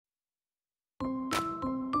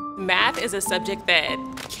Math is a subject that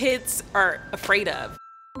kids are afraid of.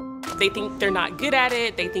 They think they're not good at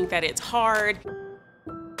it, they think that it's hard.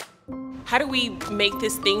 How do we make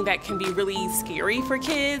this thing that can be really scary for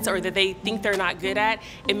kids or that they think they're not good at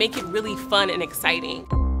and make it really fun and exciting?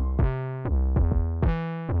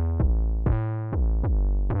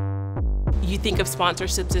 You think of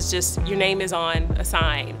sponsorships as just your name is on a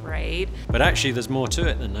sign, right? But actually there's more to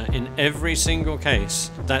it than that. In every single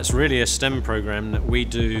case, that's really a STEM program that we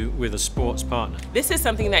do with a sports partner. This is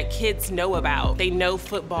something that kids know about. They know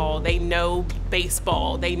football, they know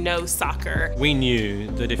baseball, they know soccer. We knew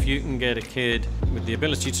that if you can get a kid with the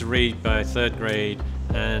ability to read by 3rd grade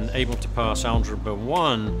and able to pass Algebra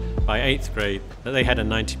 1 by 8th grade, that they had a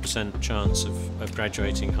 90% chance of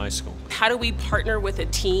graduating high school. How do we partner with a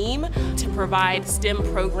team to provide STEM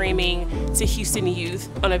programming to Houston youth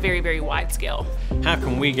on a very, very wide scale? How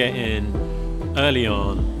can we get in early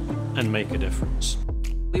on and make a difference?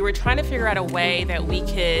 We were trying to figure out a way that we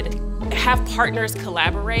could have partners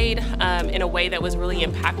collaborate in a way that was really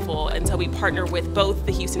impactful. And so we partnered with both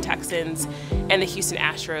the Houston Texans and the Houston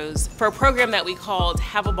Astros for a program that we called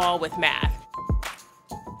Have a Ball with Math.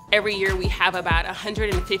 Every year we have about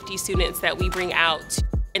 150 students that we bring out,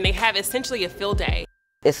 and they have essentially a field day.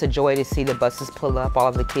 It's a joy to see the buses pull up. All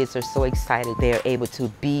of the kids are so excited. They're able to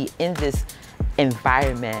be in this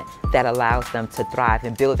environment that allows them to thrive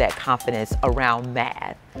and build that confidence around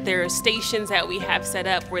math. There are stations that we have set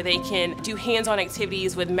up where they can do hands-on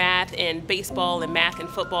activities with math and baseball and math and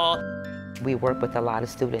football. We work with a lot of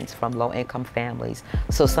students from low-income families.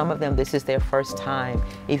 So some of them, this is their first time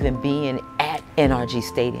even being at NRG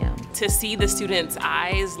Stadium. To see the students'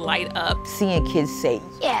 eyes light up. Seeing kids say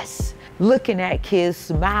yes, looking at kids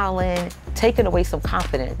smiling, taking away some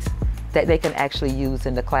confidence that they can actually use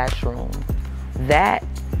in the classroom. That,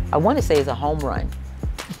 I want to say, is a home run.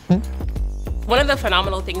 One of the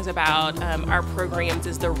phenomenal things about our programs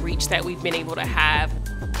is the reach that we've been able to have.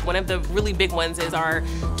 One of the really big ones is our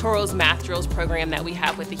Toros Math Drills program that we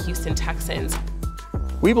have with the Houston Texans.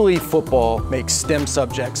 We believe football makes STEM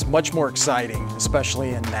subjects much more exciting,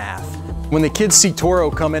 especially in math. When the kids see Toro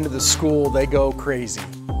come into the school, they go crazy.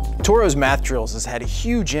 Toros Math Drills has had a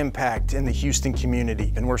huge impact in the Houston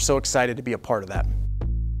community, and we're so excited to be a part of that.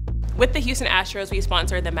 With the Houston Astros, we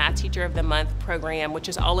sponsor the Math Teacher of the Month program, which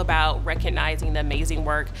is all about recognizing the amazing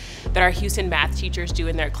work that our Houston math teachers do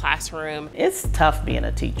in their classroom. It's tough being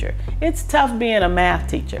a teacher. It's tough being a math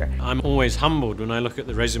teacher. I'm always humbled when I look at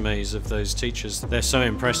the resumes of those teachers. They're so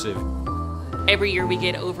impressive. Every year we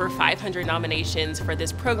get over 500 nominations for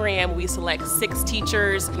this program. We select 6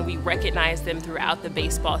 teachers and we recognize them throughout the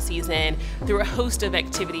baseball season through a host of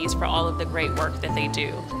activities for all of the great work that they do.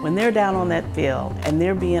 When they're down on that field and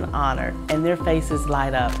they're being honored and their faces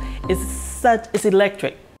light up, it's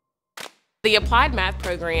electric. The Applied Math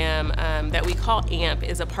program that we call AMP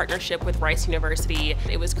is a partnership with Rice University.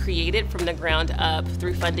 It was created from the ground up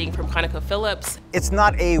through funding from ConocoPhillips. It's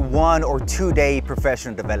not a 1 or 2 day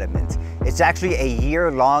professional development. It's actually a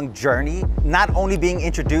year-long journey, not only being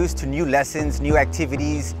introduced to new lessons, new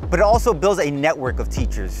activities, but it also builds a network of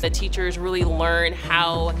teachers. The teachers really learn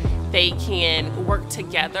how they can work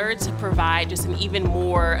together to provide just an even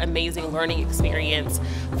more amazing learning experience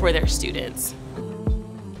for their students.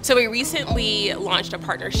 So we recently launched a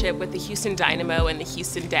partnership with the Houston Dynamo and the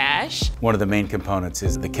Houston Dash. One of the main components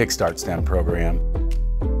is the Kickstart STEM program.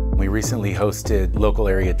 We recently hosted local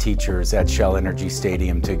area teachers at Shell Energy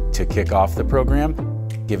Stadium to kick off the program,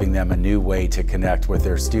 giving them a new way to connect with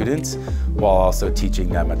their students while also teaching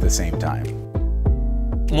them at the same time.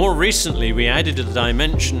 More recently, we added a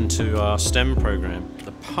dimension to our STEM program,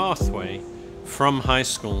 the pathway from high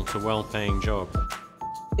school to well-paying job.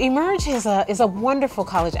 Emerge is a wonderful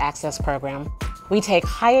college access program. We take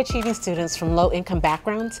high-achieving students from low-income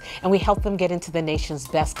backgrounds and we help them get into the nation's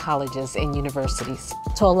best colleges and universities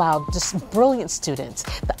to allow just brilliant students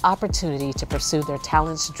the opportunity to pursue their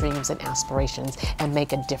talents, dreams, and aspirations and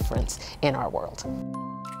make a difference in our world.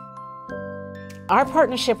 Our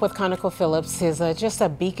partnership with ConocoPhillips is just a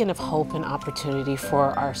beacon of hope and opportunity for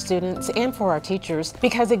our students and for our teachers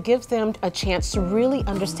because it gives them a chance to really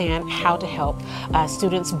understand how to help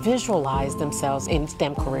students visualize themselves in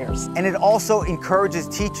STEM careers. And it also encourages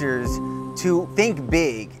teachers to think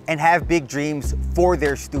big and have big dreams for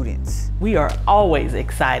their students. We are always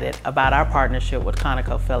excited about our partnership with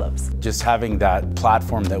ConocoPhillips. Just having that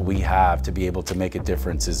platform that we have to be able to make a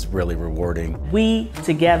difference is really rewarding. We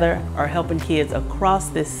together are helping kids across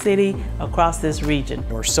this city, across this region.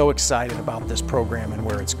 We're so excited about this program and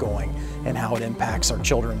where it's going and how it impacts our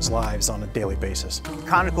children's lives on a daily basis.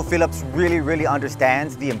 ConocoPhillips really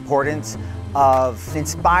understands the importance of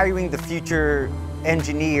inspiring the future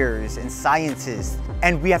engineers and scientists,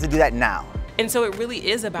 and we have to do that now. And so it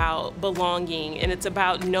really is about belonging, and it's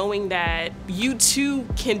about knowing that you too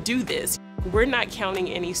can do this. We're not counting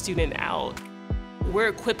any student out. We're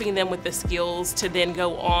equipping them with the skills to then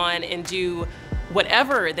go on and do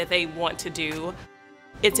whatever that they want to do.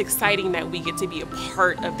 It's exciting that we get to be a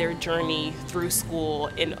part of their journey through school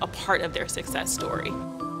and a part of their success story.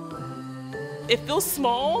 It feels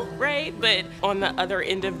small, right? But on the other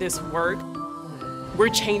end of this work, we're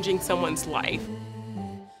changing someone's life.